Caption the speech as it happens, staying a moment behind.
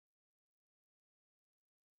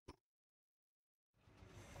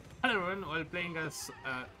Hello everyone, while playing as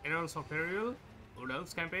Heralds of Ariel,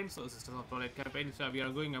 Heralds campaign, so Sisters of Twilight campaign, so we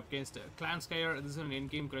are going up against Clan Skyre. This is an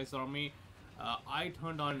endgame crisis army. I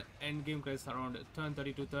turned on endgame crisis around turn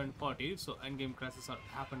 30 to turn 40, so endgame crisis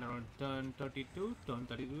happened around turn 32,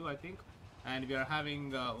 I think. And we are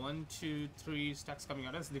having 1, 2, 3 stacks coming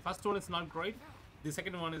at us. The first one is not great. The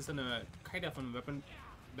second one is in a kind of a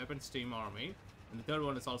weapon stream army, and the third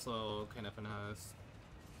one is also kind of in a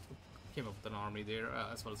came up with an army there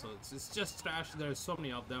as well, so it's just trash. There's so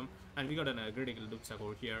many of them, and we got a critical Doomstack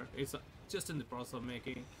over here. It's just in the process of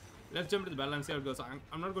making. Let's jump to the battle and see how it goes.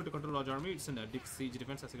 I'm not going to control large army. It's in a big siege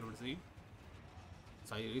defense, as you can see.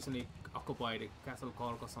 So I recently occupied Castle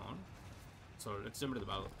Carcassone. So let's jump into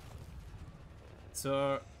the battle.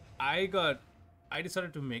 So I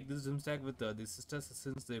decided to make this Doomstack with the sisters,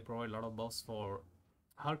 since they provide a lot of buffs for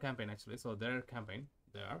her campaign actually. So their campaign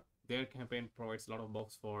their campaign provides a lot of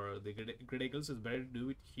buffs for the Grid Eagles. It's better to do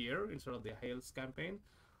it here instead of the Hales campaign.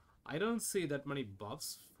 I don't see that many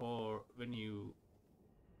buffs for when you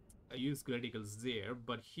use Grid Eagles there,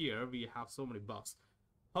 but here we have so many buffs.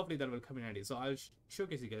 Hopefully that will come in handy. So I'll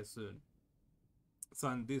showcase you guys soon. So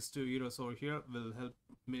and these two heroes over here will help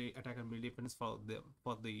melee attack and melee defense for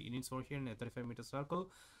the units over here in a 35-meter circle.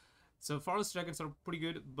 So forest dragons are pretty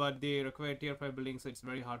good, but they require tier 5 buildings, so it's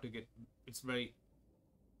very hard to get.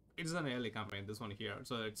 It's an early campaign, this one here,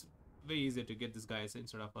 so it's very easy to get these guys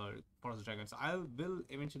instead of forest dragons. I will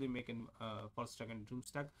eventually make a forest dragon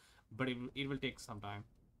Doomstack, but it will take some time.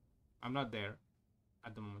 I'm not there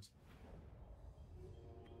at the moment.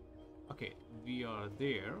 Okay, we are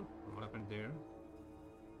there. What happened there?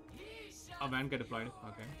 Oh, man, get deployed.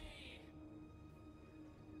 Okay.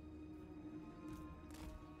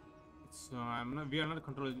 So we are not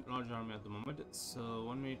controlling large army at the moment. So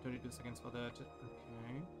 1 minute 32 seconds for that.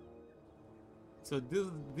 Okay. So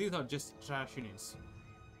these are just trash units,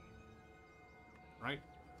 right?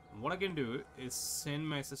 What I can do is send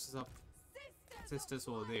my sisters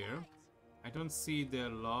over there. I don't see their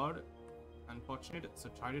lord, unfortunate. So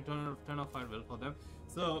try to turn off firewall for them.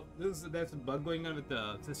 So there's a bug going on with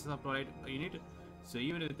the Sisters of Twilight unit. So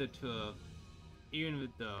even with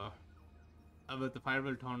the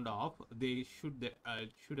firewall turned off, they shoot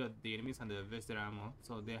at the enemies and they waste their ammo.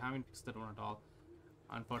 So they haven't fixed that one at all.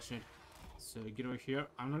 Unfortunate. So get over here.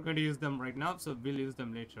 I'm not going to use them right now, so we'll use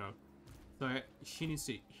them later. So she needs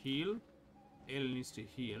to heal. Elle needs to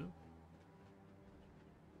heal.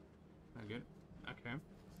 Good. Okay.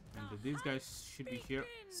 And these guys should be here.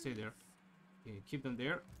 Stay there. Okay, keep them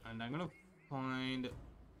there. And I'm gonna find.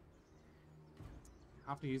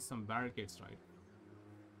 Have to use some barricades, right?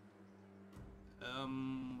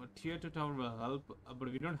 Tier 2 tower will help,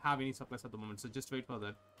 but we don't have any supplies at the moment, so just wait for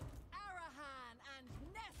that.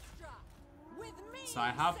 So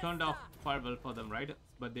I have turned off firewall for them, right?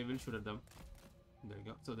 But they will shoot at them. There you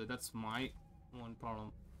go. So that's my one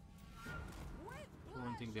problem.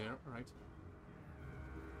 One thing there, right?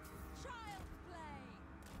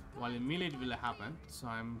 While in melee it will happen. So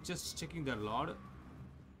I'm just checking their lord.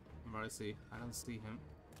 Where is he? I don't see him.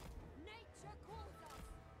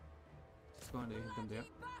 Just going to hit them there.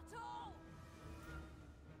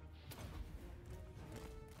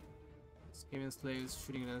 Skaven slaves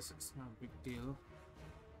shooting at us. It's not a big deal.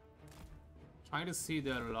 Trying to see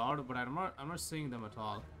their lord, but I'm not seeing them at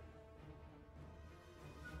all.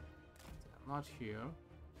 I'm not here.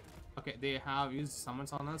 Okay, they have used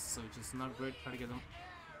summons on us, so which is not great. Try to get them.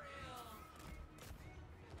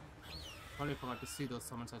 Probably forgot to see those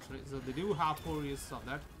summons actually. So they do have 4 uses of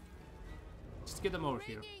that. Just get them over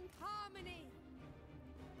here.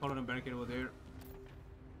 Follow a barricade over there.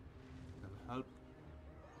 That'll help.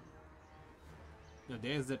 Yeah,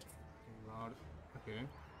 there's that lord. Okay.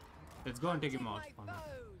 Let's go and take him out.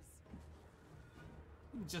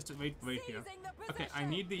 Just wait here. Okay, I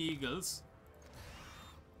need the eagles,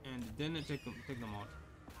 and then I take them out.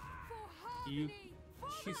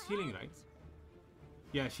 She's healing, right?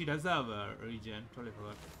 Yeah, she does have a regen. Totally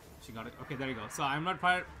forgot. She got it. Okay, there you go. So I'm not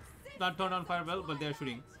turned on firewall, but they're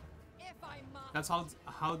shooting. That's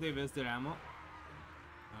how they waste their ammo.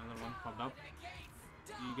 Another one popped up.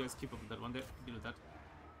 You guys keep up with that one there. Deal with that.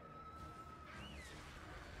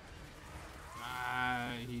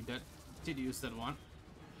 He did use that one.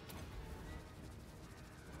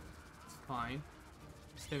 It's fine.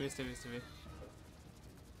 Stay away.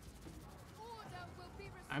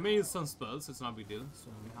 I may use some spells, it's not a big deal. So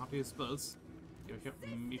we have to use spells. If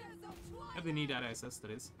they need RSS,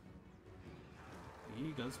 that is. The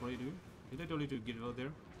eagles, what are you doing? Did I tell you to get over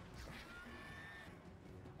there?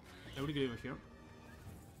 Everybody get over here.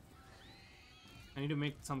 I need to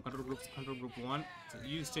make some control groups. Control group 1. So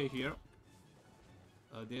you stay here.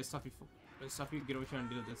 There's stuffy. Stuffy, get over here and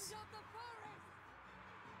deal this.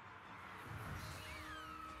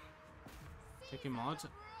 Check him out.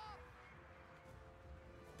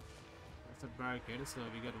 That's a barricade, so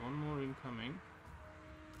we got one more incoming.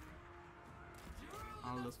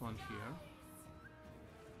 All this one here.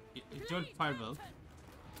 Don't fire well.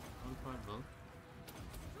 Don't fire well.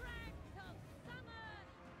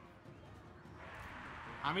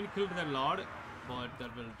 I mean, killed that lord, but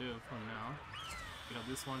that will do for now. Get up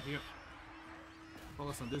this one here.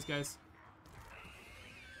 Focus on these guys.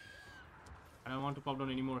 I don't want to pop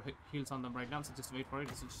down any more heals on them right now, so just wait for it.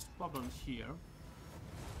 So just pop down here.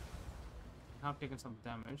 Have taken some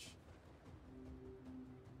damage.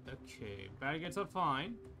 Okay, barricades are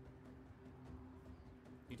fine.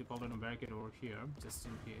 Need to pop down a barricade over here, just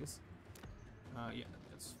in case. Yeah,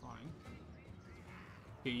 that's fine.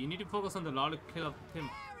 Okay, you need to focus on the lord to kill up him.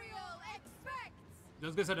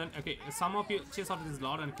 Those guys are done. Okay, some of you chase after this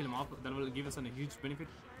lord and kill him off. That will give us a huge benefit.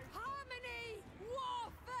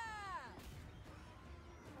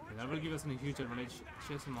 Okay, that will give us a huge advantage.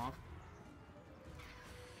 Chase him off.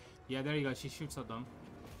 Yeah, there you go. She shoots at them.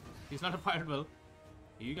 He's not a pirate well.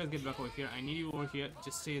 You guys get back over here. I need you over here.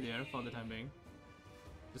 Just stay there for the time being.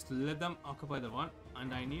 Just let them occupy the one.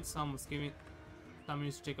 And I need some scheming.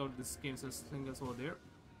 Communists to take out this game slingers over there.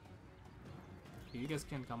 Okay, you guys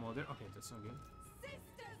can come over there. Okay, that's not good.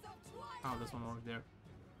 Sisters of Twilight. Oh, this one over there.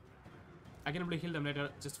 I can able to heal them later.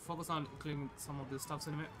 Just focus on clearing some of this stuff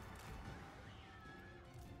anyway.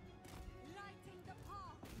 Lighting the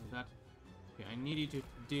path. Like that. Okay, I need you to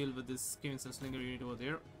deal with this game slinger unit over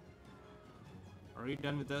there. Are you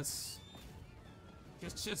done with this?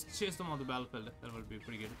 Just chase them on the battlefield. That will be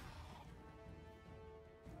pretty good.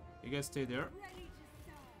 You guys stay there. Ready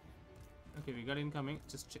to serve. Okay, we got incoming.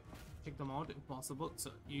 Just check them out if possible.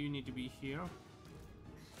 So you need to be here.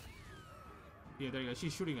 Yeah, there you go.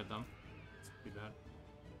 She's shooting at them. It's pretty bad.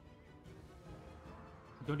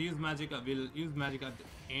 Don't use magic. We'll use magic at the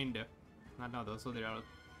end. Not now though. So there are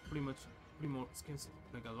pretty more skills.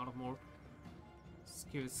 Like a lot of more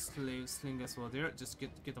skills slingers over there. Just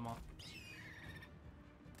get them off.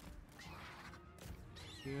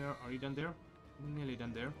 Here, are you done there? Nearly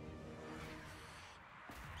done there.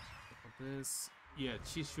 This, yeah,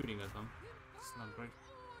 she's shooting at them. It's not great.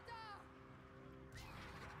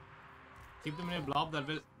 Keep them in a blob.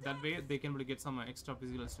 That way they can really get some extra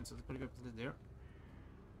physical resistance. So 25% there.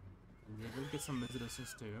 And they will get some physical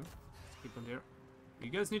resistance too. Just keep them there.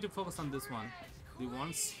 You guys need to focus on this one. The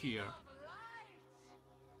ones here.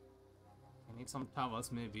 I need some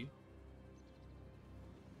towers maybe.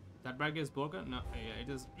 That barricade is broken? No, yeah, it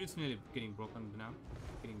is. It's nearly getting broken now.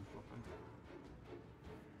 Getting broken.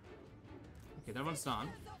 Okay, that one's done.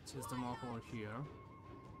 Chase them off over here.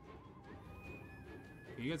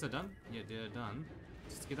 Okay, you guys are done? Yeah, they're done.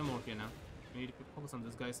 Just get them over here now. We need to focus on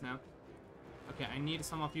these guys now. Okay, I need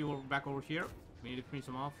some of you back over here. We need to finish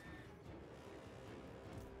them off.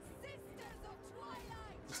 Sisters of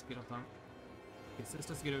Twilight. Just get off them. Okay,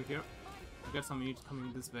 sisters, get over here. We got some units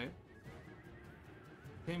coming this way.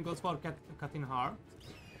 Same goes for Kathinhar.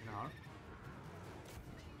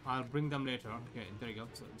 I'll bring them later. Okay, there you go.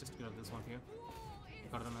 So just get up this one here.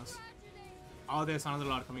 Cardenas. Oh, there's another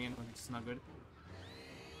lot coming in, which is not good.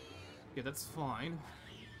 Okay, that's fine.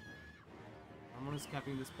 Someone is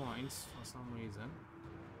capping these points for some reason.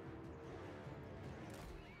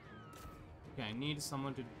 Okay, I need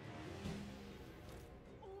someone to...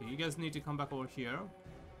 Okay, you guys need to come back over here.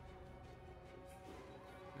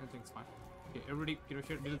 Everything's fine. Okay, everybody, get over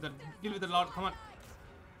here. Deal with the lot. Come on.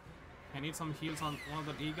 I need some heals on one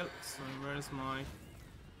of the eagles. So where is my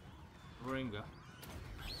Ringa?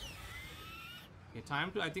 Okay,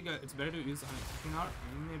 time to. I think it's better to use Kathinhar.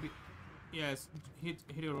 Maybe. Yes, hit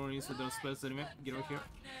your own use with those spells anyway. Get over here.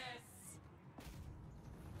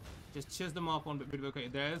 Just chase them off on the bit. Okay,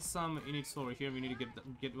 there's some units over here. We need to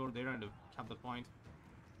get over there and cap the point.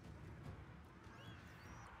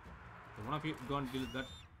 So one of you go and deal with that.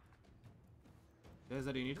 There's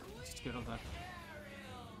that unit. Just get off that.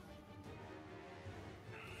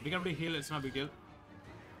 We can already heal. It's not a big deal.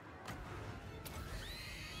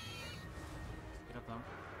 Get up down.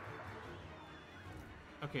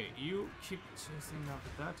 Okay, you keep chasing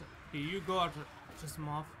after that. Okay, you go after just them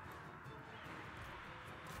off.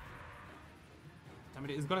 I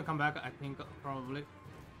mean, it's gonna come back, I think, probably.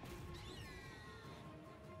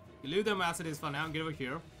 You leave them as it is for now. Get over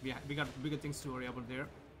here. We got bigger things to worry about there.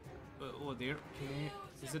 Over there. Okay,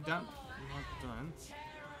 is it done? Not done.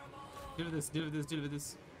 Deal with this. Deal with this. Deal with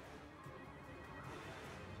this.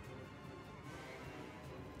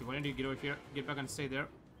 You wanted to get over here. Get back and stay there.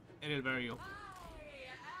 Ariel Barrio.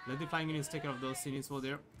 Let the flying units take care of those units over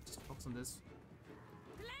there. Just focus on this.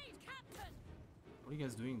 Blade Captain. What are you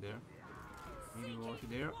guys doing there? Maybe over to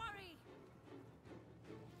there. Quarry.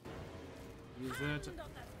 Use it. Hand on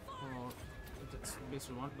the fire. Or that's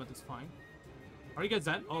basically one, but it's fine. Are you guys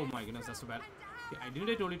done? Oh my goodness, that's so bad. Okay, I didn't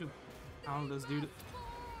I told you to handle this dude.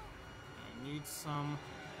 I need some.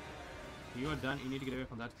 You are done. You need to get away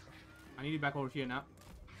from that. I need you back over here now.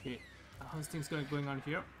 Okay, how's things going on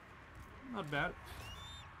here? Not bad.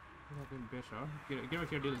 Could have been better. Get over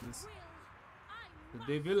here. Deal with this.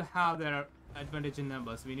 They will have their advantage in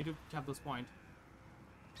numbers. We need to cap those points.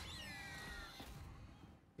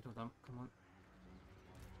 Get with them. Come on.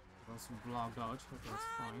 Was blocked out. Okay, that's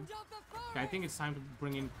fine. Okay, I think it's time to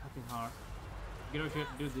bring in Captain Har. Get over here.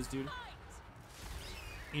 Do this, dude.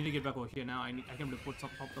 You need to get back over here now. I can put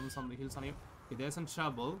some heals on you. Okay, there's some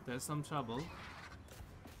trouble. There's some trouble.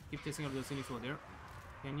 Keep chasing out those units over there.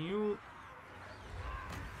 Can you?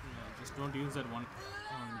 Just don't use that one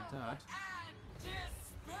on that.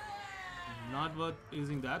 Not worth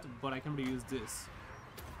using that, but I can use this.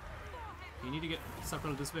 You need to get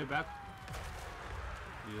circle this way back.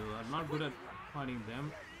 You are not good at fighting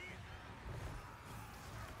them.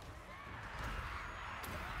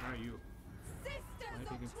 Where are you? Sisters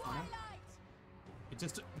taking of fire? Twilight. You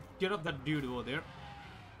just get up that dude over there.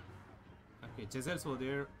 Okay, Jezel's over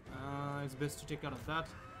there. It's best to take care of that.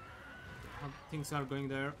 How things are going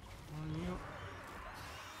there. On you.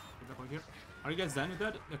 Get back over here. Are you guys done with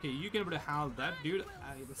that? Okay, you can able to handle that, dude.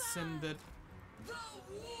 I will send that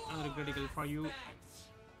another critical for you.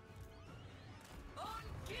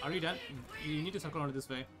 Are you done? You need to circle around this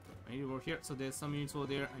way. I need to over here. So there's some units over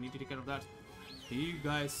there. I need to take care of that. You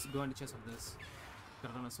guys go on the chest of this.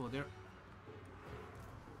 Katana's over there.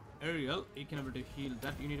 Ariel, you can able to heal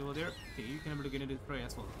that unit over there. Okay, you can able to get into the fray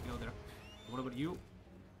as well. Get over there. What about you?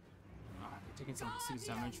 You're taking some serious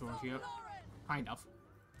damage over here. Kind of.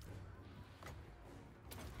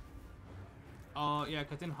 Yeah,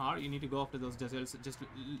 Katin Har, you need to go after those deserts. Just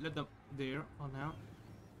let them there for now.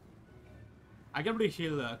 I can able to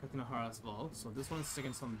heal Katin Har as well. So this one is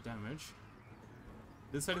taking some damage.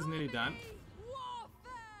 This side is nearly done.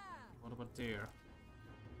 What about there?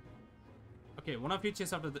 Okay, one of you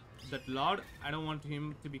chase after that lord. I don't want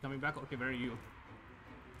him to be coming back. Okay, where are you?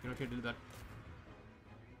 You're okay to do that.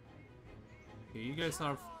 Okay, you guys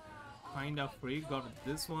are kind of free. Got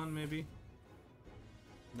this one maybe.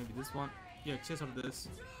 Maybe this one. Yeah, chase after this.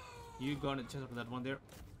 You got to chase after that one there.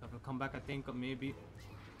 That will come back, I think, maybe.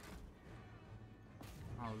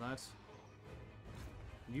 All that.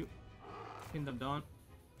 You pin them down.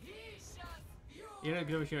 Yeah,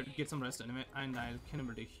 get over here, get some rest anyway, and I'll can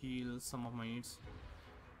able to heal some of my needs.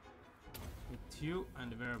 With you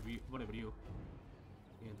and whatever you.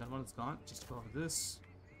 Yeah, that one's gone. Just go over this.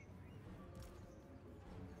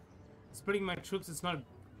 Spreading my troops is not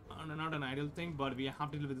an ideal thing, but we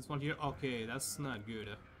have to deal with this one here. Okay, that's not good.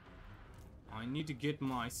 I need to get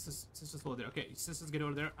my sisters over there. Okay, sisters, get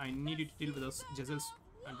over there. I need you to deal with those Jezels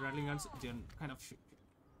and rattling guns. They're kind of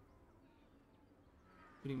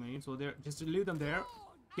putting my units over there. Just leave them there.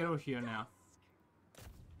 Get over here now.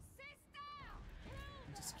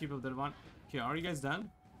 Just keep up that one. Okay, are you guys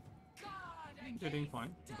done? They're doing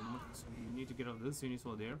fine. So you need to get over this units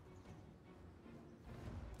over there.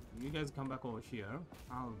 You guys come back over here.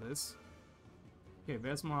 All this. Okay,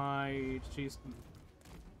 where's my trees?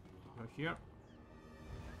 Over here.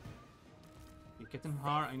 Okay, Ketan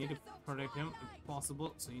Har, I need to protect him if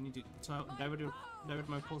possible. So you need to divert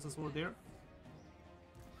my forces over there.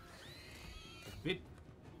 Wait.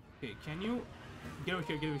 Okay, can you get over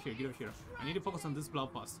here? Get over here. Get over here. I need to focus on this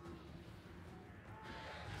blob first.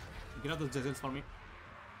 Get out those Jezels for me.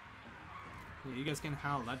 Yeah, you guys can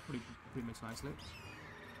handle that pretty much nicely.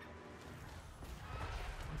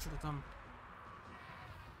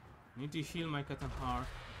 Need to heal my Ketan Har.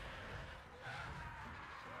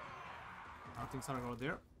 How things are over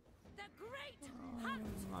there.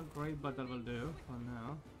 Not great, but that will do for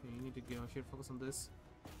now. Okay, you need to get over here, focus on this.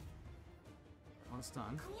 One's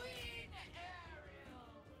done.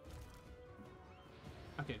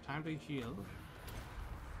 Okay, time to heal.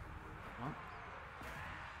 One.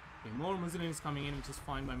 Okay, more Muslims coming in, which is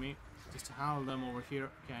fine by me. Just to handle them over here.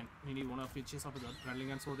 Okay, we need one of you chase after the rattling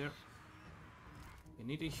guns over there. You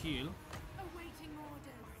need to heal.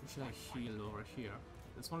 Who should I heal over here?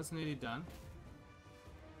 This one is nearly done.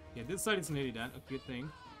 Yeah, this side is nearly done. A good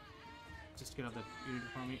thing. Just get out that unit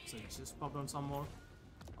for me. So just pop down some more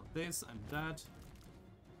of this and that.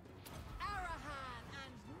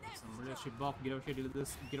 Some leadership buff. Get over here, do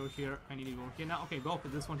this. Get over here. I need to go over here now. Okay, go for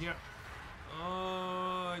this one here.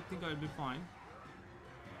 I think I'll be fine.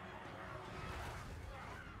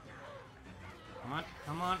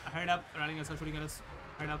 Come on, head up. Rallying us, shooting at us.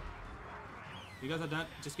 Head up. You guys are done.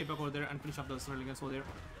 Just get back over there and finish up those rallying us over there.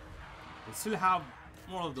 We still have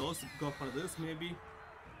more of those. Go for this, maybe.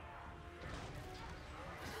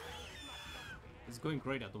 It's going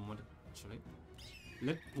great at the moment, actually.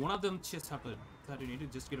 Let one of them just happen. That you need to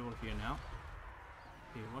just get over here now.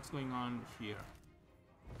 Okay, what's going on here?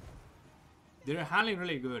 They're handling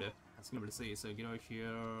really good, as I'm able to say. So get over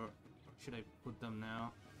here. Should I put them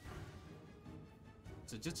now?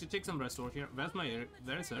 So just to take some rest over here. Where's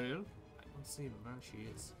Ariel? I don't see where she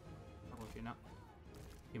is. Over here now.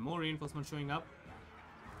 Okay, more reinforcement showing up.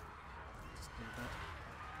 Just get that.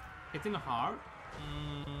 Hitting hard.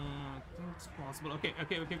 I think it's possible. Okay.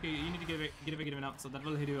 You need to get away now. So that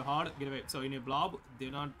will hit you hard. Get away. So in a blob,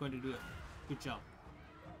 they're not going to do a good job.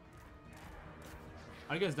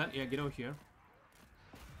 Are you guys done? Yeah, get over here.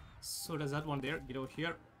 So does that one there. Get over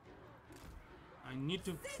here. I need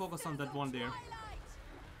to focus on that one there.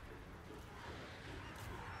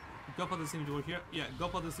 Go for this unit over here. Yeah, go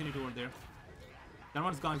for this unit over there. That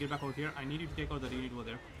one's gone. Get back over here. I need you to take out that unit over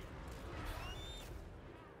there.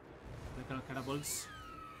 The kind of catapults.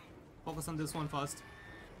 Focus on this one first.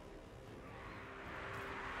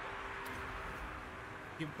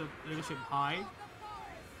 Keep the leadership high.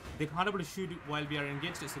 They can't able to shoot while we are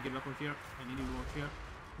engaged, so get back over here. I need you to go over here.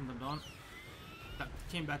 Pin them down. That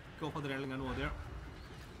came back. Go for the railing gun over there.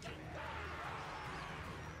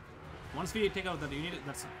 Once we take out that unit,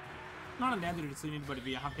 that's not a dangerous unit, but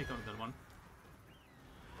we have to take out that one.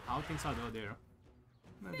 How things are over there?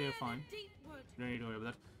 No, they're fine. Don't need to worry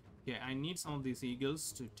about that. Okay, I need some of these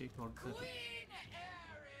eagles to take out that.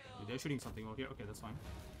 They're shooting something over here. Okay, that's fine.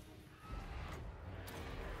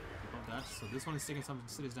 About that. So this one is taking some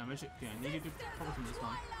serious damage. Okay, I need you to focus on this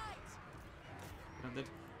one. Get that.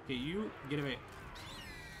 Okay, you get away.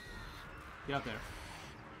 Get out there.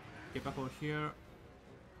 Get back over here.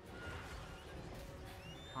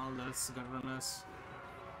 All this gunrunners.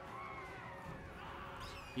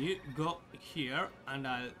 You go here, and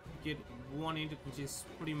I'll get one in, which is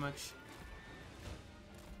pretty much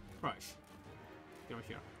fresh. Get over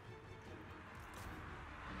here.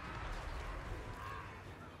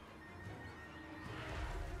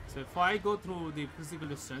 So if I go through the physical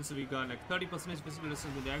distance, we got like 30% physical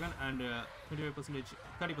distance with the dragon and 25%,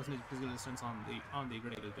 30% physical distance on the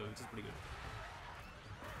great eagle too, which is pretty good.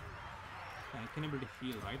 I can able to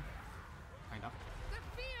heal, right? Kind of.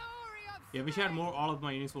 Yeah, wish I had more all of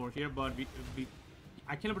my units over here, but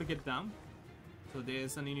I can't able to get them. So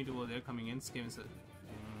there's an unit over there coming in.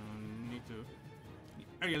 Need to.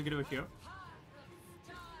 Ariel, get over here.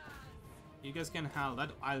 You guys can have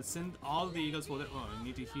that. I'll send all the eagles over there. Oh, I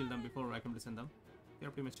need to heal them before I come to send them. They're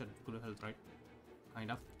pretty much at good health, right?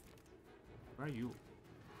 Kind of. Where are you?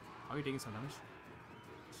 Are you taking some damage?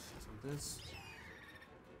 Some of this.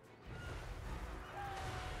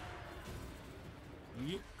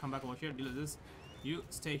 You come back over here, deal with this. You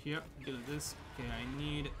stay here, deal with this. Okay, I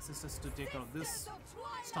need sisters to take out this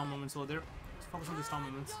storm moments over there. Just focus on the storm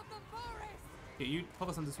moments. Okay, you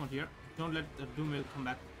focus on this one here. Don't let the doom wheel come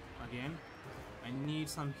back again. I need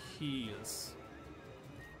some heals.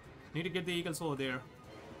 Need to get the eagles over there,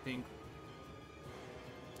 I think.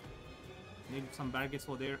 Need some barricades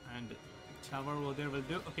over there and tower over there will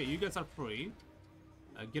do. Okay, you guys are free.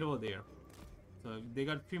 Get over there. So they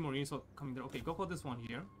got 3 more units coming there. Okay, go for this one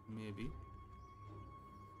here, maybe.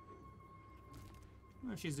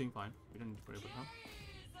 No, she's doing fine. We don't need to worry about her.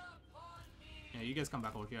 Yeah, you guys come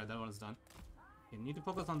back over here. That one's done. You need to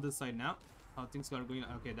focus on this side now. How things are going.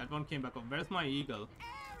 Okay, that one came back up. Where's my eagle?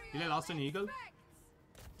 Did I lost an eagle?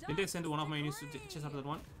 Did I send one of my units to chase after that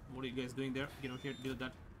one? What are you guys doing there? Get over here, deal with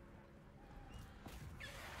that.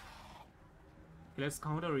 Let's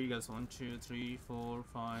count our eagles. 1, 2, 3, 4,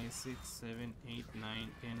 5, 6, 7, 8, 9,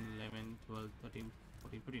 10, 11, 12, 13,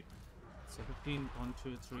 14, 15. So 15, 1,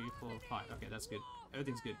 2, 3, 4, 5. Okay, that's good.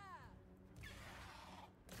 Everything's good.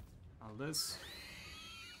 All this.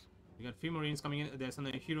 We got 3 marines coming in. There's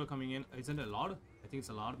another hero coming in. Isn't it a lot? I think it's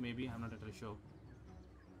a lot, maybe. I'm not entirely sure.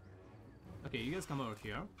 Okay, you guys come over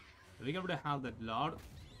here. We're able to have that lord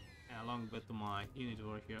along with my unit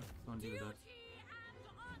over here. Don't do that.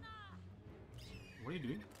 What are you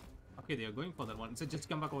doing? Okay, they are going for that one. So just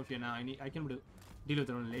come back over here now. I can deal with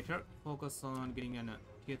that one later. Focus on getting a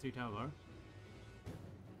tier 3 tower.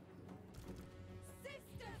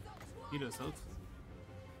 Heal yourself.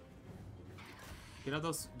 Get out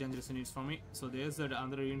those dangerous units from me. So there's the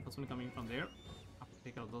other reinforcement coming from there. I have to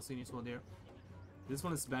take out those units over there. This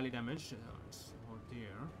one is badly damaged. It's over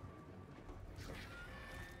there.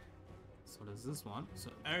 So does this one.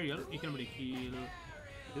 So Ariel, you can heal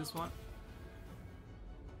this one.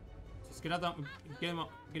 Just get out the,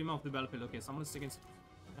 get him off the battlefield. Okay, someone is taking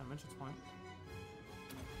damage. It's fine.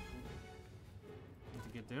 Need to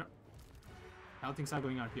get there. How things are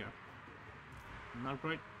going out here? Not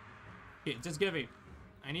great. Okay, just get away.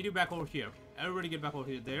 I need you back over here. Everybody get back over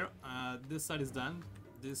here. There. This side is done.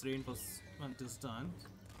 This reinforcement is done.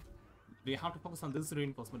 We have to focus on this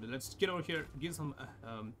reinforcement. Let's get over here, give some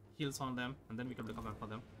heals on them, and then we can come back for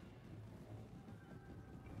them.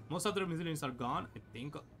 Most of the Mizilians are gone, I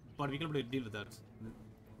think, but we can able to deal with that.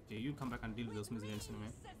 Okay, you come back and deal with those Mizilians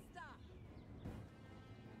anyway. Okay,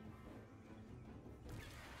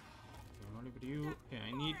 not with you. Okay,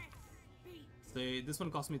 I need. Say this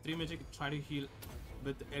one cost me 3 magic. Try to heal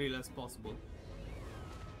with Ariel as possible.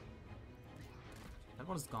 That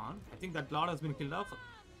one's gone. I think that Lord has been killed off.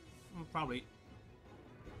 Probably.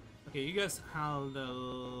 Okay, you guys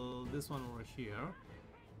handle this one over here.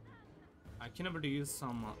 I can able to use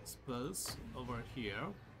some spells over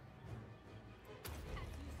here.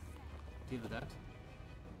 Deal with that.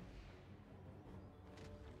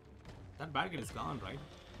 That barricade is gone, right?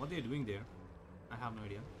 What are they doing there? I have no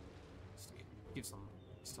idea. Just give some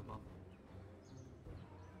stuff up.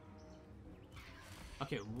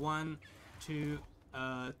 Okay, 1, 2,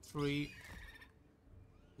 3.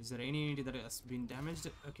 Is there any unity that has been damaged?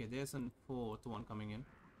 Okay, there's a 4th one coming in.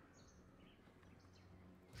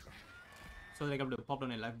 So they got to pop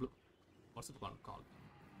down a life blue. What's it called?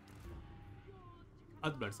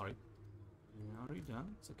 Earthblood, sorry. Already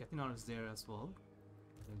done. So Kathinar is there as well.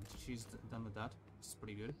 And she's done with that. It's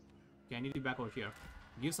pretty good. Okay, I need you back over here.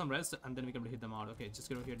 Give some rest and then we can hit them out. Okay, just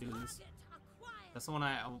get over here, deal with this. That's the one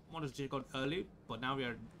I wanted to check out early, but now we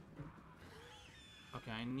are.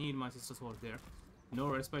 Okay, I need my sisters over there. No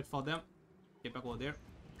respect for them. Get back over there.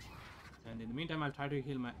 And in the meantime, I'll try to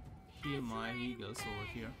heal my eagles over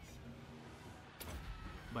here.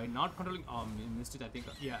 By not controlling. Oh, missed it. I think.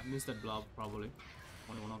 Yeah, missed that blob probably.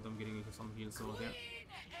 Only one of them getting into some heals over there.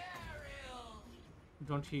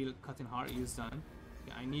 Don't heal Kathinhar. He is done.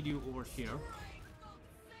 Okay, I need you over here.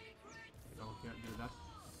 Get over here. Do that.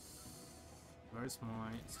 Where's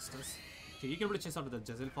my sisters? Okay, you can really chase out with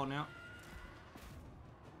the Jezil for now.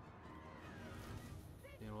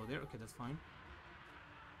 They're over there. Okay, that's fine.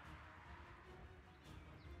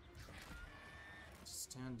 Just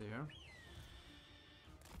stand there.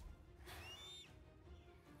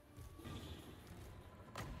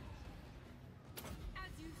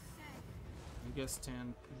 As you say. You guys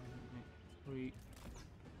stand. 3.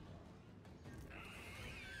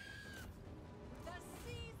 The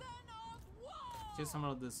season of war. Chase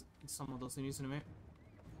some of those enemies anyway.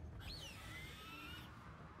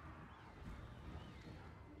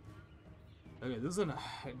 Okay, this is a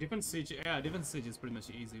defense siege. Yeah, defense siege is pretty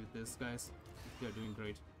much easy with this, guys. They're doing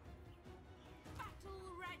great. Battle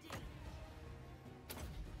ready.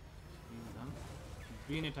 Done.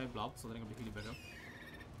 Green type blob, so they're gonna be healing better.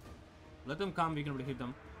 Let them come, we can really hit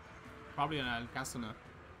them. Probably an I'll cast on a.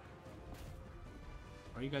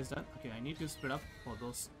 Are you guys done? Okay, I need to spread up for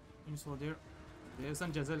those units over there. There's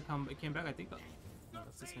some Jezil came back, I think. No,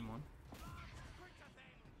 that's the same one.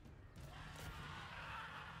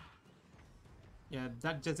 Yeah,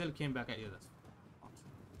 that Jezil came back. Yeah, that's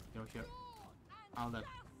over here. All that.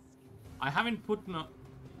 I haven't put no.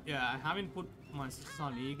 Yeah, I haven't put my sisters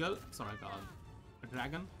on eagle. Sorry, a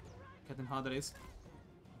dragon. Kathinhar that is.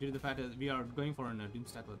 Due to the fact that we are going for a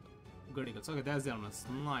Doomstack with good eagles. Okay, there's the armors.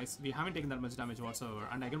 Nice. We haven't taken that much damage whatsoever,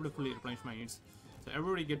 and I can fully replenish my units. So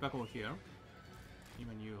everybody get back over here.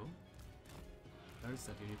 Even you. There's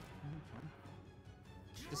that unit. Okay.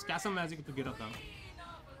 Just cast some magic to get up them.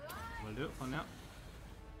 Will do for now.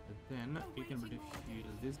 But then we can heal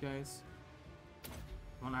these guys.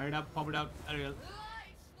 Come on, hurry it up, pop it out, Ariel.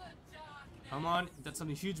 Come on, that's a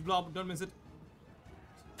huge blob, don't miss it.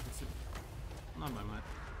 Miss it. Not by my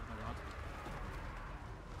god.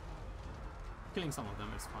 Killing some of them,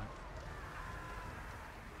 it's fine.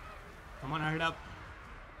 Come on, hurry it up.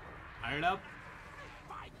 Hurry it up.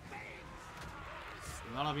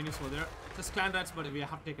 A lot of units over there. Just clan rats, but we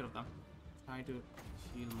have to take care of them. Trying to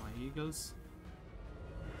heal my eagles.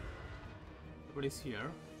 Everybody's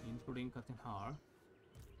here, including Kathinhar.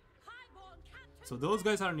 So those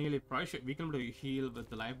guys are nearly priced. We can do heal with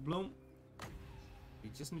the life bloom. We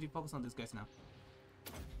just need to focus on these guys now.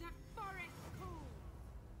 The forest cool.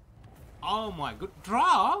 Oh my good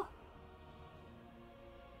draw!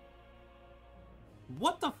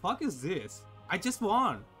 What the fuck is this? I just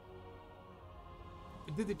won.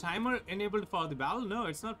 Did the timer enabled for the battle? No,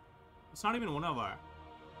 it's not. It's not even 1 hour.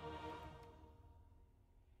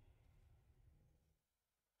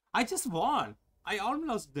 I just won. I almost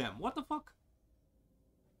lost them. What the fuck?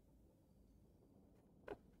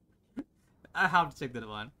 I have to check that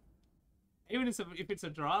one. Even if it's a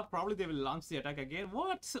draw, probably they will launch the attack again.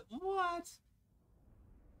 What? What?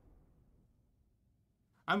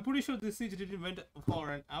 I'm pretty sure this siege didn't went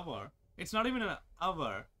for an hour. It's not even an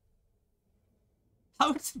hour.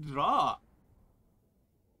 How it's a draw?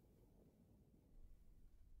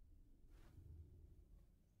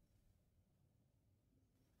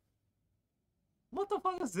 What the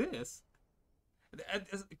fuck is this?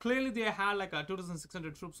 Clearly they had like a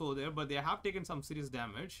 2,600 troops over there, but they have taken some serious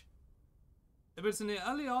damage. If it's an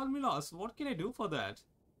early army loss, what can I do for that?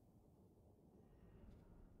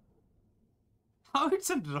 How it's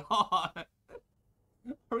a draw?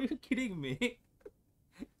 Are you kidding me?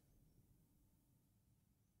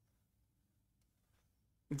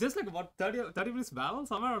 Just like what 30 minutes battle?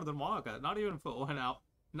 Somewhere on the mark. Not even for 1 hour.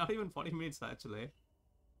 Not even 40 minutes actually.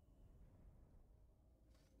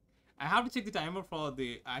 I have to check the timer for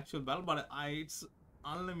the actual battle, but it's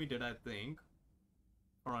unlimited, I think.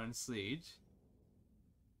 For on siege.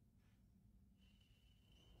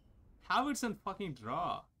 How it's a fucking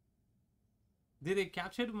draw? Did they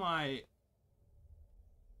capture my?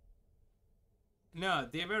 No,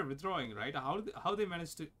 they were withdrawing, right? How they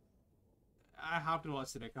managed to? I have to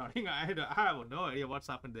watch the recording. I have no idea what's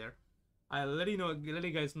happened there. I'll let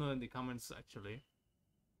you guys know in the comments actually.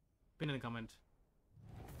 Pin in the comment.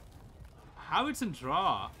 How it's in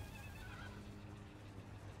draw?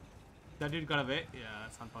 That dude got away. Yeah,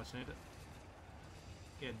 it's unfortunate.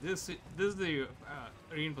 Yeah, this is the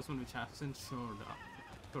reinforcement which hasn't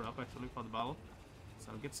showed up actually for the battle.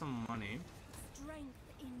 So I'll get some money. Strength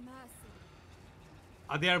in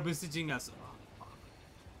mercy. They are besieging us. Oh, fuck.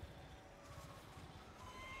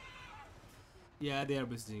 Yeah, they are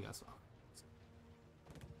besieging us.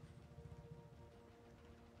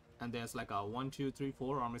 And there's like a 1, 2, 3,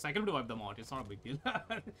 4 armies. I can wipe them out. It's not a big deal.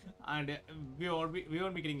 And we won't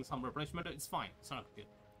be getting some replenishment. It's fine. It's not a big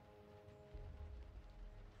deal.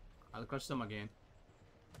 I'll crush them again.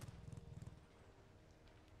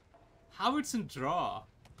 How it's in draw?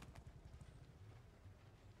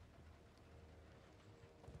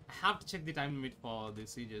 I have to check the time limit for the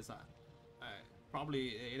sieges. Probably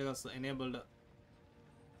it was enabled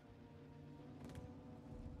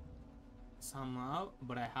somehow,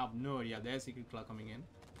 but I have no idea. There's secret claw coming in.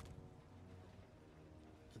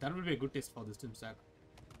 That will be a good test for this Doomstack.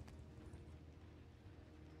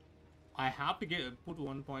 I have to put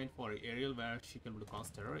 1 point for Ariel where she can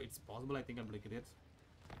cause terror. It's possible. I think I'm gonna get it,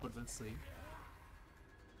 but we'll see.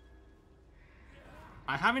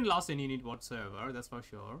 I haven't lost any unit whatsoever. That's for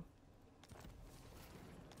sure.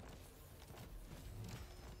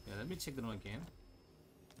 Yeah, let me check the one again.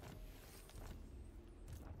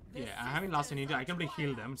 Yeah, I haven't lost any. I can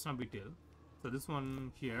heal them. It's not a big deal. So this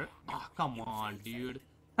one here. Oh, come on, dude.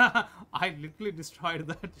 I literally destroyed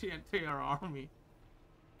that entire army.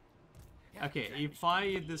 Okay, if I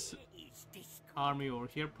hit this army over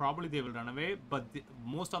here, probably they will run away. But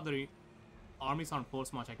most of the armies on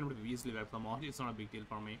force march. I can easily wipe them out. It's not a big deal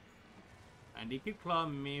for me. And Secret Claw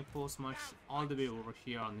may force march all the way over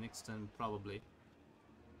here on the next turn, probably.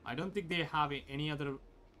 I don't think they have any other.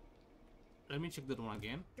 Let me check that one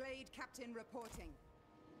again. Glade Captain reporting.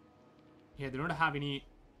 Yeah, they don't have any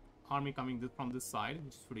army coming from this side,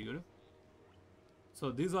 which is pretty good.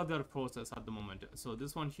 So these are their forces at the moment. So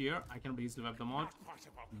this one here, I can easily wipe them out.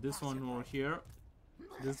 This one over here,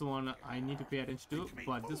 this one I need to pay attention to,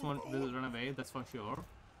 but this one will run away, that's for sure.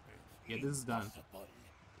 Yeah, this is done.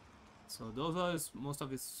 So those are most of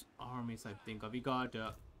his armies, I think. We got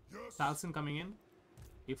Talson coming in.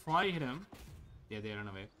 If I hit him, yeah, they run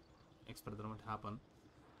away. Expect that to happen.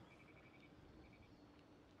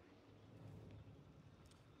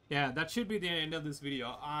 Yeah, that should be the end of this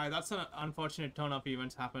video. That's an unfortunate turn of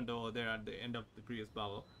events happened over there at the end of the previous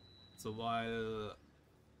battle. So while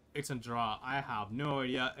it's a draw, I have no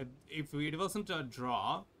idea. If it wasn't a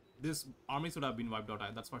draw, this armies would have been wiped out.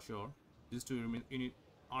 That's for sure. These two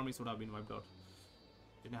armies would have been wiped out.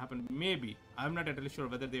 Didn't happen. Maybe. I'm not entirely sure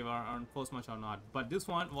whether they were on force march or not. But this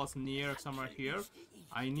one was near somewhere here.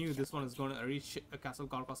 I knew this one is going to reach Castle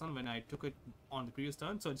Carcassone when I took it on the previous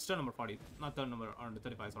turn. So it's turn number 40, not turn number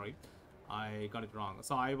 35, sorry. I got it wrong.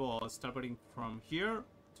 So I was teleporting from here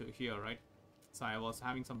to here, right? So I was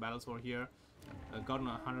having some battles over here. Got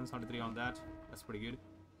 173 on that. That's pretty good.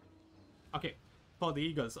 Okay, for the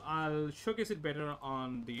Eagles, I'll showcase it better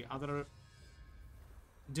on the other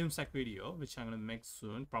Doomstack video, which I'm gonna make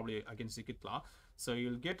soon, probably against Secret Claw. So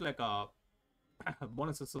you'll get like a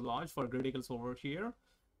bonuses to launch for Great Eagles over here,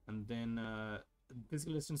 and then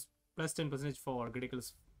physical distance plus 10% for Great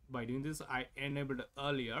Eagles. By doing this, I enabled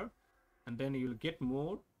earlier, and then you'll get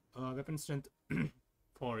more weapon strength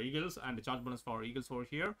for eagles, and the charge bonus for eagles over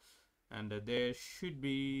here. And there should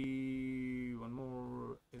be one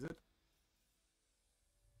more. Is it?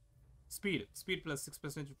 Speed plus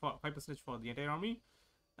 6%, 5% for the entire army.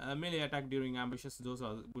 Melee attack during ambushes, those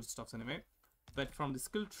are good stuffs anyway. But from the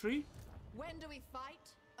skill tree, When do we fight?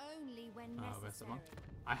 Only when where's the necessary. one?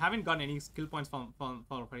 I haven't gotten any skill points for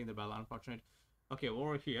fighting the battle, unfortunate. Okay,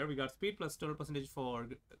 over here we got speed plus 12% for.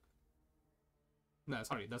 No,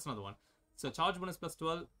 sorry, that's not the one. So charge bonus plus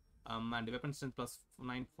 12, and the weapon strength plus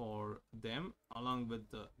 9 for them, along with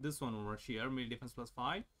this one over here, melee defense plus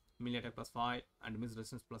 5, melee attack plus 5, and miss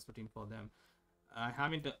resistance plus 15 for them. I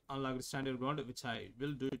haven't unlocked standard ground, which I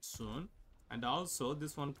will do it soon. And also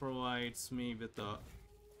this one provides me with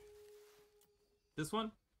this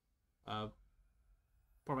one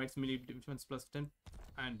provides melee defense plus 10,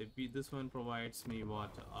 and this one provides me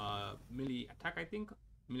what melee attack, I think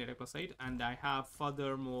melee attack plus 8, and I have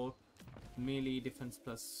furthermore melee defense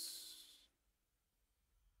plus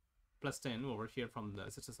 10 over here from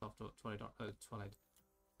the Sisters of Twilight,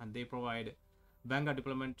 and they provide Vanguard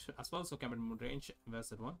deployment as well, so combat mode range. Where's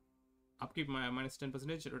that one? Upkeep minus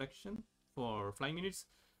 10% reduction for flying units.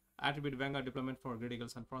 Attribute Vanguard deployment for Great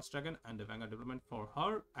Eagles and Frost Dragon, and the Vanguard deployment for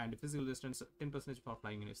her, and physical resistance 10% for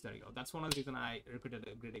flying units. There you go. That's one of the reasons I repeated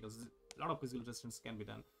Great Eagles. A lot of physical resistance can be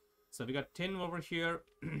done. So we got 10 over here,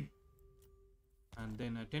 and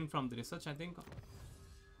then 10 from the research, I think.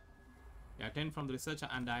 Yeah, 10 from the research,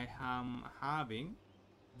 and I am having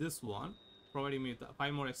this one providing me with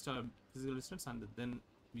 5 more extra physical resistance, and then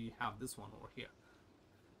we have this one over here.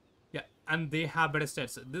 Yeah, and they have better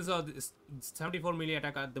stats. These are 74 melee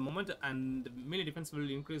attack at the moment, and melee defense will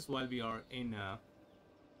increase while we are in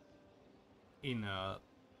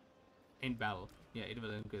battle. Yeah, it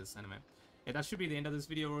will increase anyway. Yeah, that should be the end of this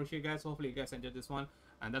video over here, guys. Hopefully you guys enjoyed this one,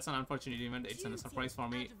 and that's an unfortunate event. It's a surprise for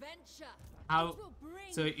me. How?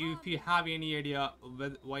 So if you have any idea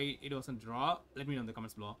why it wasn't draw, let me know in the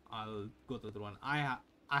comments below. I'll go through the one. I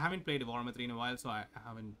haven't played Warhammer 3 in a while, so I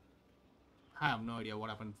have no idea what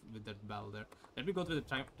happened with that battle there. Let me go through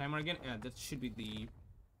the timer again. Yeah, that should be the.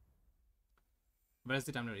 Where's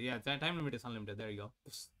the time limit? Yeah, the time limit is unlimited. There you go.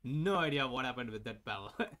 No idea what happened with that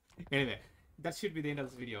battle. Anyway, that should be the end of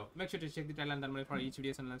this video. Make sure to check the title and thumbnail for each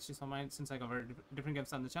video, and let's see some mine since I cover different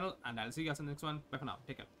games on the channel. And I'll see you guys in the next one. Bye for now.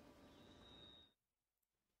 Take care.